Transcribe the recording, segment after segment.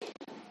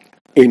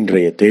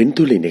இன்றைய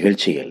தேன்துளி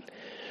நிகழ்ச்சியில்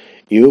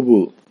யோபு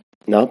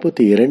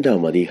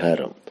 42ஆம்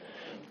அதிகாரம்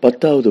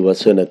 10வது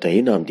வசனத்தை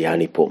நாம்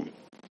தியானிப்போம்.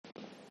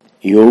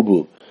 யோபு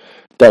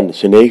தன்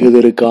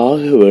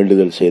சிநேகிதருக்காக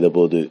வேண்டுதல்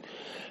செய்தபோது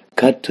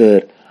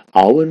கர்த்தர்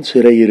அவன்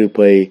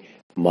சிறையிருப்பை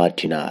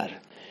மாற்றினார்.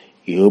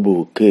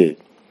 யோபுவுக்கு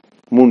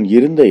முன்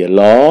இருந்த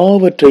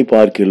எல்லாவற்றை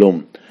பார்க்கிலும்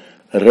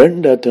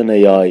 2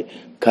 அத்தனையாய்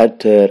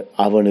கர்த்தர்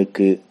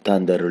அவனுக்கு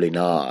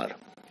தந்தருளினார்.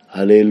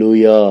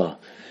 அல்லேலூயா.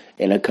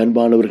 எனக்கு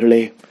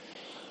அன்பானவர்களே,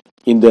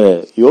 இந்த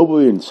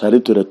யோபுவின்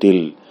சரித்திரத்தில்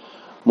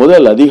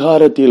முதல்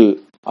அதிகாரத்தில்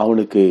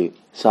அவனுக்கு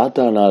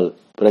சாத்தானால்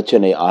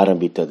பிரச்சனை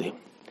ஆரம்பித்தது.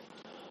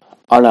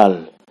 ஆனால்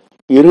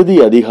இறுதி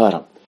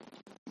அதிகாரம்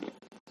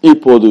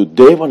இப்போது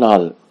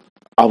தேவனால்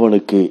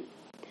அவனுக்கு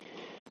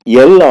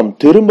எல்லாம்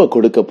திரும்ப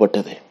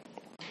கொடுக்கப்பட்டது.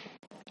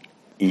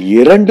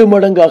 2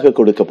 மடங்காக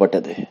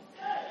கொடுக்கப்பட்டது.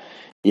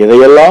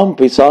 எதையெல்லாம்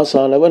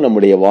பிசாசானவன்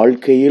நம்முடைய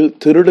வாழ்க்கையில்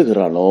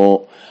திருடுகிறானோ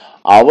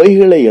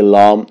அவைகளை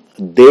எல்லாம்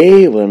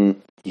தேவன்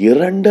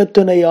 2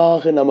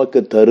 அத்தனையாக நமக்கு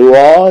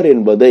தருவார்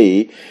என்பதை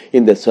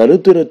இந்த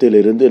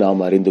சரித்திரத்திலிருந்து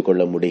நாம் அறிந்து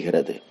கொள்ள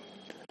முடிகிறது.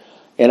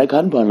 எனக்கு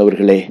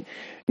அன்பானவர்களே,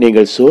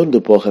 நீங்கள் சோர்ந்து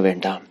போக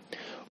வேண்டாம்.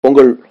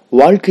 உங்கள்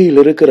வாழ்க்கையில்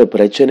இருக்கிற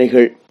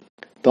பிரச்சனைகள்,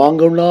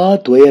 தாங்குனா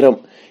துயரம்,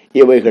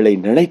 இவைகளை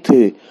நினைத்து,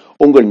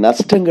 உங்கள்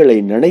நஷ்டங்களை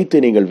நினைத்து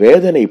நீங்கள்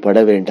வேதனைப்பட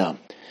வேண்டாம்.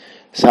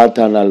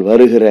 சாத்தானால்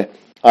வருகிற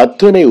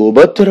அத்தனை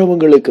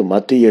உபத்திரவங்களுக்கு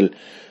மத்தியில்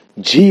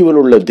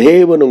ஜீவனுள்ள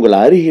தேவன் உங்கள்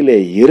அருகிலே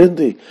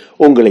இருந்து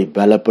உங்களை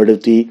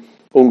பலப்படுத்தி,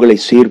 உங்களை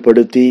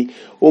சீர்படுத்தி,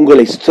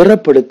 உங்களை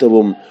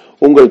ஸ்திரப்படுத்தவும்,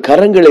 உங்கள்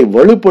கரங்களை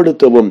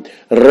வலுப்படுத்தவும்,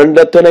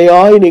 2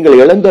 அத்தனையாய் நீங்கள்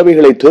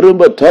இழந்தவைகளை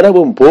திரும்ப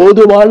தரவும்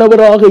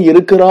போதுமானவராக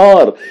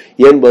இருக்கிறார்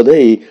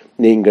என்பதை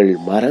நீங்கள்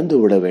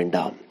மறந்துவிட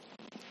வேண்டாம்.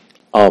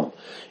 ஆம்,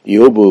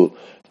 யோபு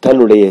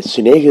தன்னுடைய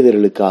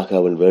சிநேகிதர்களுக்காக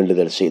அவன்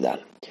வேண்டுதல்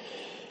செய்தான்.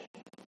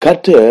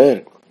 கர்த்தர்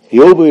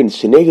யோபுவின்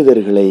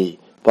சிநேகிதர்களை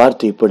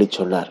பார்த்து இப்படி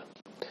சொன்னார்.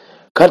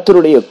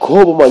 கர்த்தருடைய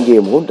கோபம்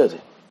அங்கே மூண்டது.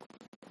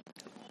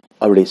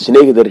 அவருடைய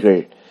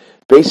சிநேகிதர்கள்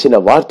பேசின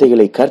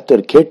வார்த்தைகளை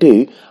கர்த்தர் கேட்டு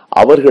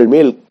அவர்கள்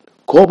மேல்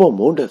கோபம்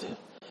மூண்டது.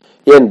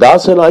 என்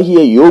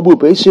தாசனாகிய யோபு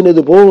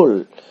பேசினது போல்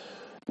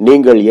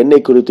நீங்கள் என்னை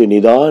குறித்து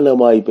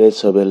நிதானமாய்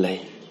பேசவில்லை.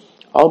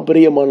 ஆம்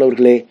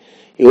பிரியமானவர்களே,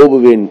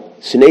 யோபுவின்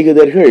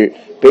சிநேகிதர்கள்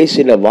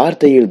பேசின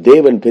வார்த்தையில்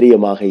தேவன்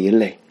பிரியமாக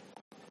இல்லை.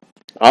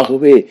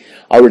 ஆகவே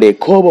அவருடைய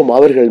கோபம்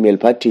அவர்கள்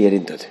மேல் பற்றி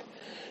எரிந்தது.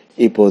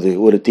 இப்போது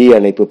ஒரு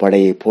தீயணைப்பு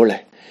படையை போல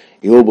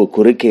யோபு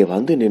குறுக்கே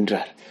வந்து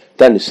நின்றார்.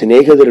 தன்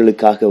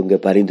சிநேகிதர்களுக்காக அவங்க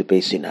பரிந்து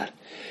பேசினார்.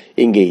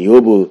 இங்கே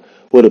யோபு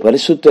ஒரு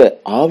பரிசுத்த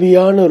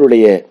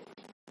ஆவியானவருடைய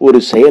ஒரு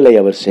செயலை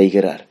அவர்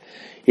செய்கிறார்.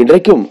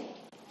 இன்றைக்கும்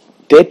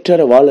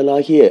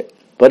தேற்றரவாளனாகிய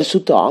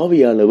பரிசுத்த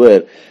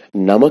ஆவியானவர்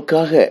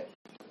நமக்காக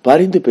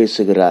பரிந்து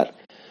பேசுகிறார்.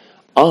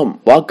 ஆம்,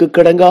 வாக்கு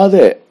கடங்காத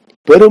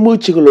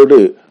பெருமூச்சுகளோடு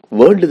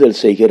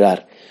வேண்டுதல்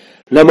செய்கிறார்.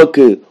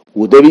 நமக்கு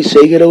உதவி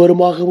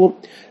செய்கிறவருமாகவும்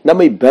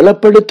நம்மை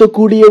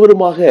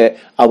பலப்படுத்தக்கூடியவருமாக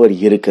அவர்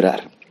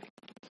இருக்கிறார்.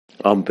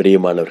 ஆம்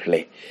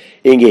பிரியமானவர்களே,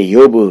 இங்கே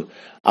யோபு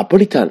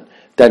அப்படித்தான்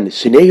தன்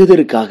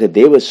சிநேகிதருக்காக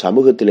தேவ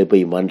சமூகத்தில்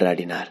போய்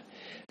மன்றாடினார்.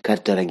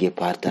 கர்த்தர் அங்கே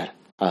பார்த்தார்.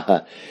 ஆஹா,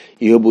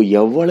 யோபு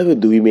எவ்வளவு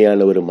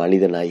தூய்மையான ஒரு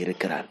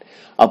மனிதனாயிருக்கிறான்.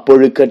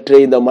 அப்பொழுக்கற்ற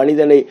இந்த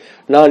மனிதனை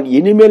நான்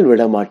இனிமேல்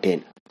விட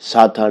மாட்டேன்.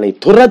 சாத்தானை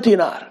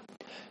துரத்தினார்.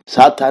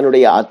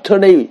 சாத்தானுடைய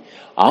அத்தனை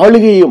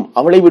ஆளுகையும்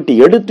அவனை விட்டு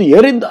எடுத்து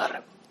எறிந்தார்.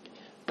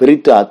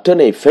 பிரித்த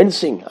அத்தனை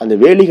ஃபென்சிங், அந்த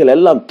வேலிகள்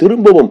எல்லாம்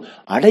திரும்பவும்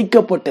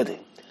அடைக்கப்பட்டது.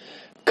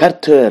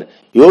 கர்த்தர்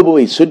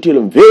யோபுவை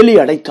சுற்றிலும் வேலி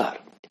அடைத்தார்.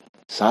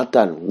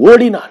 சாத்தான்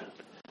ஓடினான்.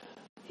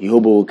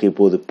 யோபுவுக்கு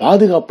இப்போது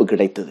பாதுகாப்பு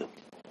கிடைத்தது.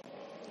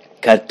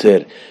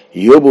 கர்த்தர்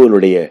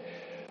யோபுவனுடைய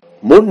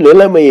முன்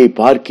நிலைமையை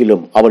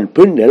பார்க்கிலும் அவன்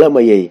பின்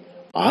நிலைமையை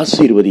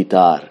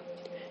ஆசீர்வதித்தார்.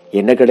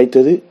 என்ன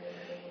கிடைத்தது?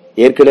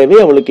 ஏற்கனவே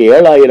அவனுக்கு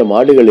 7000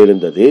 ஆடுகள்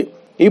இருந்தது.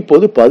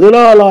 இப்போது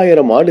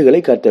 14,000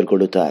 ஆடுகளை கர்த்தர்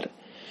கொடுத்தார்.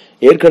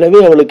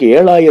 ஏற்கனவே அவனுக்கு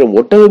 7,000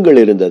 ஒட்டகங்கள்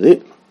இருந்தது.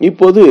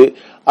 இப்போது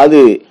அது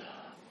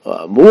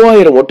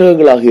 3,000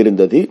 ஒட்டகங்களாக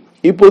இருந்தது.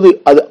 இப்போது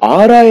அது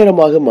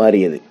 6,000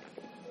 மாறியது.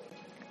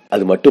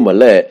 அது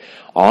மட்டுமல்ல,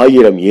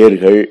 1000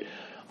 ஏர்கள்,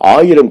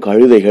 1000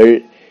 கழுதைகள்,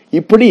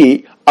 இப்படி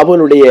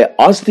அவனுடைய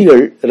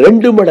ஆஸ்திகள்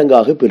 2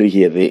 மடங்காக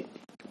பெருகியது.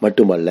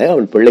 மட்டுமல்ல,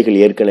 அவன் பிள்ளைகள்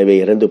ஏற்கனவே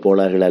இறந்து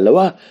போனார்கள்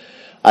அல்லவா?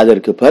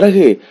 அதற்கு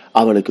பிறகு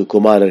அவனுக்கு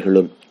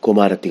குமாரர்களும்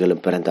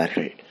குமாரத்திகளும்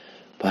பிறந்தார்கள்.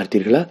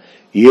 பார்த்தீர்களா?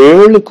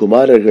 7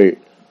 குமாரர்கள்,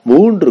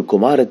 3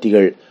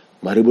 குமாரத்திகள்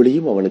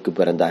மறுபடியும் அவனுக்கு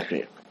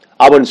பிறந்தார்கள்.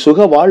 அவன்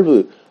சுக வாழ்வு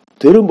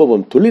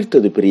திரும்பவும்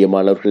துளிர்த்தது.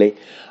 பிரியமானவர்களே,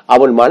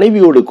 அவன்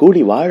மனைவியோடு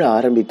கூடி வாழ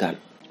ஆரம்பித்தான்.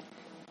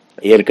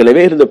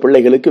 ஏற்கனவே இருந்த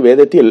பிள்ளைகளுக்கு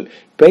வேதத்தில்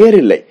பெயர்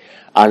இல்லை.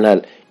 ஆனால்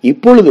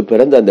இப்பொழுது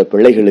பிறந்த அந்த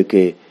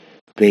பிள்ளைகளுக்கு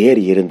பெயர்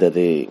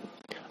இருந்தது.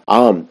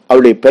 ஆம்,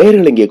 அவருடைய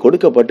பெயர்கள் இங்கே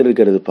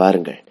கொடுக்கப்பட்டிருக்கிறது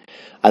பாருங்கள்.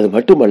 அது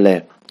மட்டுமல்ல,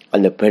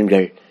 அந்த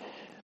பெண்கள்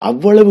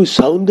அவ்வளவு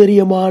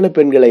சௌந்தரியமான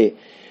பெண்களை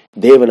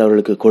தேவன்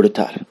அவர்களுக்கு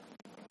கொடுத்தார்.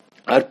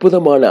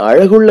 அற்புதமான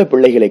அழகுள்ள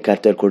பிள்ளைகளை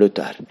கர்த்தர்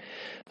கொடுத்தார்.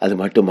 அது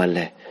மட்டுமல்ல,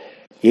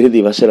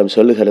 இறுதி வசனம்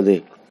சொல்லுகிறது,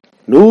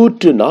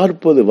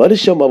 140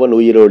 வருஷம் அவன்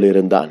உயிரோடு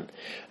இருந்தான்.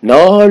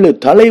 4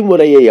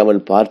 தலைமுறையை அவன்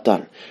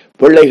பார்த்தான்.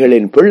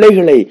 பிள்ளைகளின்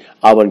பிள்ளைகளை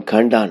அவன்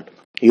கண்டான்.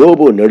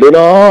 யோபு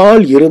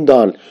நெடுநாள்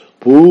இருந்தான்,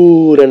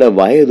 பூரண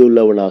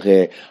வயதுள்ளவனாக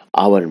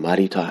அவன்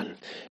மரித்தான்.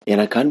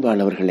 என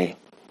அன்பானவர்களே,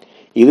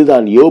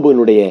 இதுதான்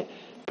யோபுனுடைய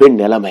பின்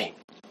நிலைமை.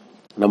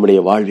 நம்முடைய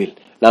வாழ்வில்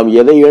நாம்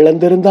எதை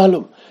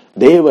இழந்திருந்தாலும்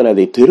தேவன்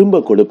அதை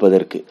திரும்ப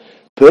கொடுப்பதற்கு,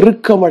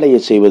 பெருக்கமடைய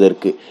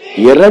செய்வதற்கு,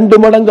 2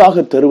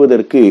 மடங்காக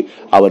தருவதற்கு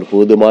அவர்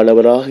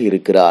போதுமானவராக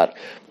இருக்கிறார்.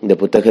 இந்த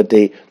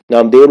புத்தகத்தை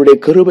நாம் தேவனுடைய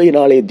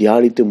கிருபையினாலே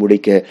தியானித்து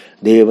முடிக்க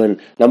தேவன்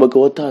நமக்கு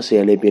ஒத்தாசை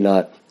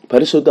அனுப்பினார்.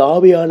 பரிசுத்த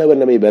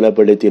ஆவியானவர் நம்மை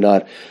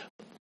பலப்படுத்தினார்.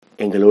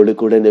 எங்களோடு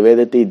கூட இந்த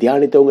வேதத்தை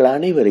தியானித்த உங்கள்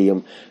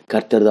அனைவரையும்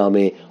கர்த்தர்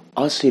தாமே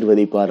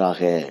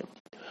ஆசீர்வதிப்பாராக.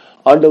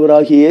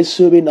 ஆண்டவராகிய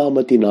இயேசுவின்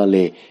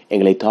நாமத்தினாலே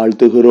எங்களை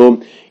தாழ்த்துகிறோம்.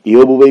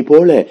 யோபுவை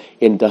போல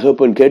என்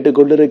தகப்பன்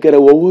கேட்டுக்கொண்டிருக்கிற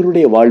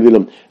ஒவ்வொருடைய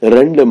வாழ்விலும்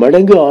 2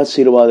 மடங்கு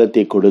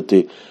ஆசீர்வாதத்தை கொடுத்து,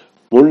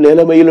 முன்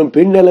நிலைமையிலும்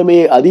பின்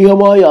நிலைமையை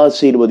அதிகமாய்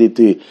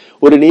ஆசீர்வதித்து,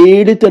 ஒரு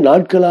நீடித்த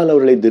நாட்களால்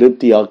அவர்களை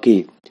திருப்தியாக்கி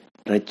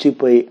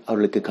ரட்சிப்பை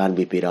அவர்களுக்கு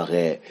காண்பிப்பீராக.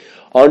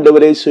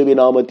 ஆண்டவர்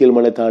இயேசுவின் நாமத்தில்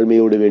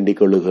மனத்தாழ்மையோடு வேண்டிக்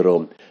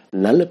கொள்ளுகிறோம்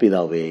நல்ல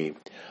பிதாவே.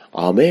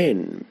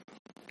 ஆமென்,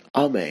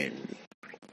 ஆமென்.